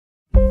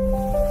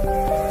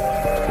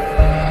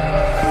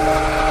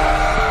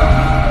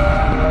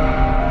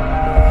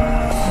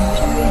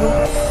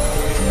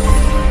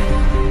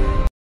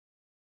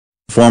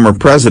former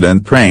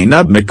President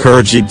Pranab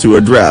Mukherjee to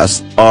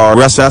address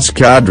RSS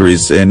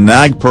cadres in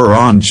Nagpur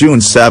on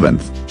June 7.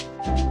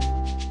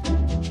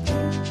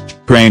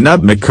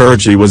 Pranab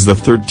Mukherjee was the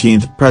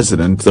 13th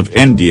President of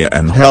India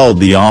and held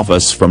the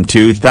office from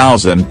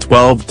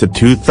 2012 to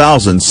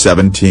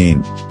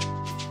 2017.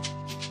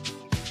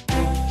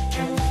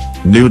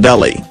 New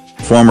Delhi.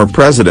 Former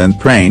President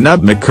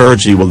Pranab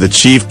Mukherjee will the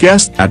chief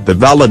guest at the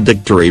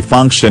valedictory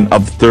function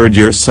of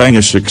third-year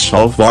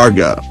Shiksha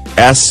Varga,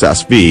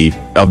 SSV,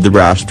 of the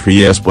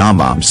Rashtriya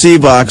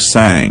Swayamsevak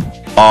Sangh,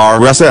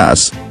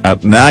 RSS,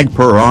 at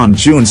Nagpur on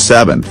June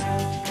 7.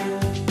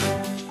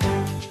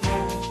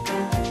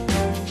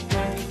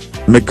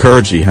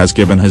 Mukherjee has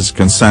given his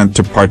consent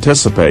to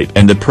participate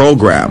in the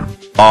program,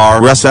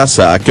 RSS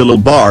Akhil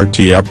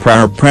Bhartiya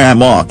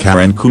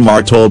Pranab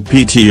Kumar told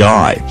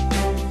PTI.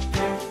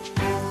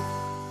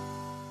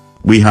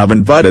 "We have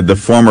invited the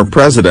former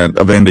President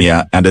of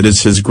India and it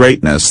is his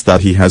greatness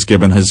that he has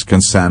given his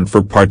consent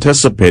for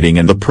participating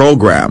in the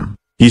program,"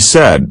 he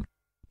said.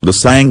 The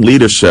Sangh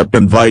leadership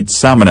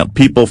invites eminent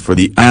people for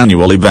the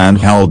annual event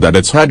held at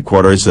its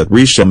headquarters at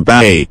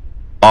Rishabh.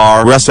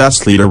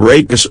 RSS leader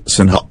Rakesh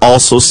Sinha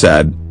also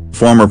said,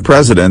 former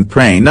President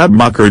Pranab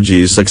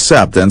Mukherjee's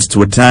acceptance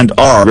to attend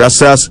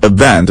RSS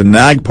event in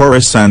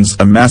Nagpur sends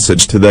a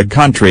message to the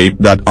country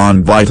that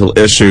on vital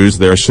issues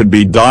there should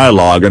be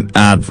dialogue and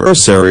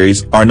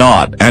adversaries are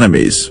not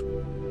enemies.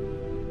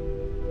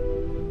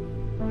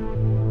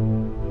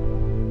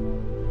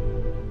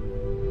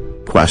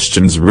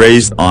 Questions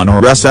raised on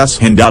RSS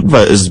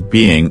Hindutva is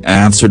being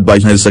answered by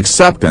his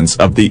acceptance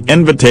of the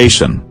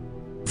invitation.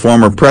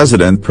 Former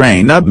President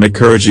Pranab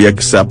Mukherjee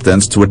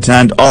acceptance to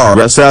attend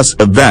RSS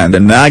event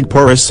in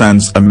Nagpur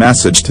sends a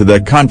message to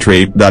the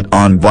country that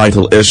on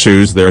vital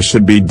issues there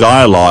should be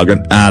dialogue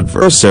and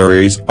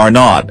adversaries are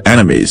not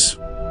enemies.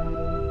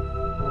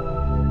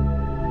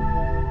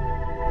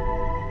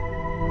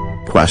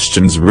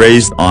 Questions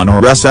raised on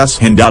RSS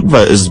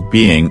Hindutva is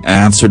being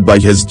answered by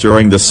his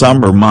during the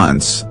summer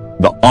months.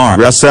 The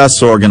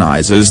RSS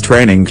organizes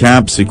training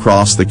camps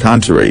across the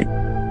country.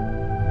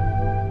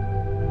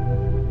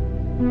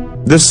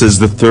 This is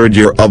the third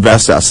year of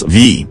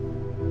SSV.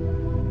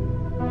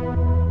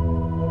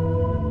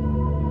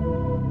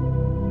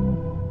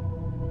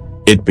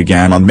 It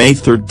began on May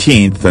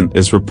 13 and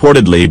is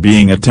reportedly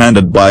being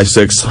attended by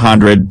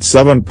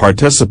 607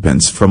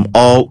 participants from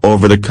all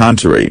over the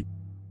country.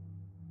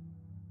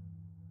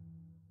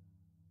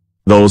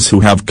 Those who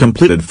have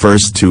completed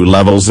first two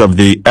levels of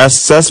the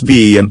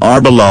SSV and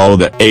are below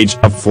the age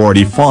of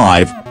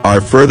 45, are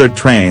further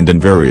trained in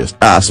various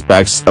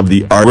aspects of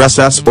the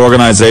RSS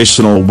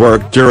organizational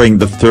work during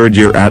the third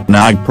year at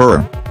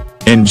Nagpur.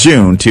 In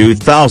June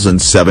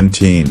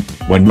 2017,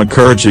 when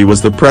Mukherjee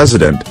was the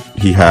president,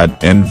 he had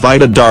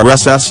invited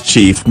RSS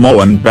chief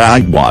Mohan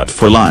Bhagwat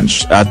for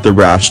lunch at the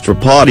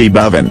Rashtrapati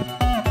Bhavan.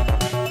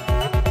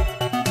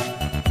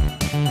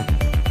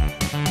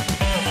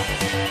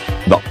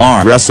 The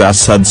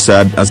RSS had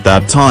said at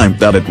that time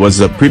that it was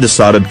a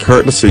pre-decided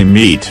courtesy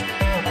meet.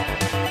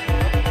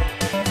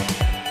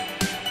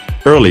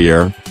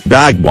 Earlier,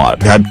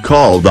 Bhagwat had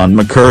called on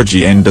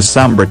Mukherjee in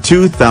December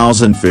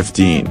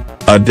 2015,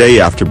 a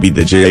day after the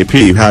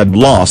BJP had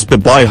lost the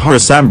Bihar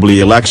Assembly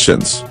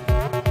elections.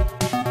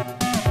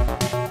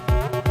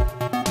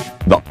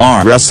 The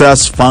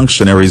RSS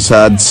functionaries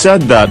had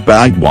said that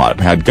Bhagwat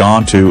had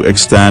gone to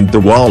extend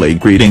Diwali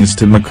greetings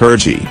to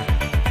Mukherjee.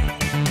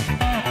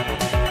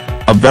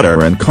 A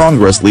veteran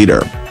Congress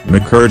leader,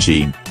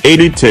 Mukherjee,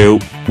 82,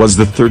 was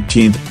the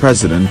 13th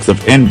President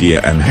of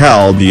India and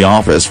held the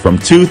office from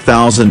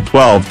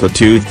 2012 to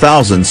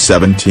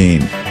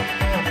 2017.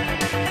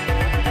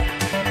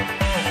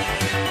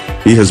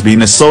 He has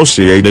been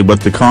associated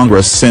with the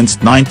Congress since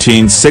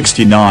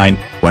 1969,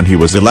 when he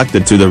was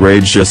elected to the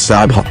Rajya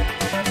Sabha.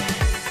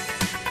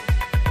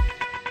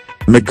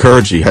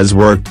 Mukherjee has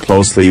worked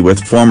closely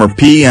with former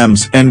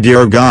PMs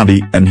Indira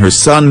Gandhi and her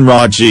son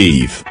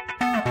Rajiv.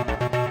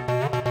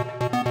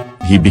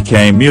 He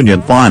became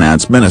Union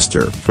Finance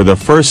Minister for the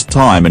first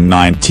time in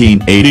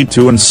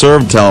 1982 and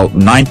served till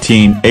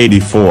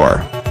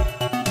 1984.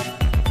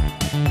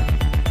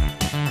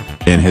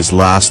 In his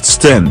last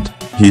stint,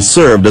 he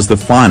served as the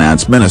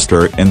finance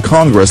minister in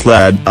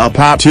Congress-led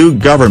UP2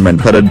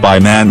 government headed by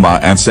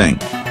Manmohan Singh.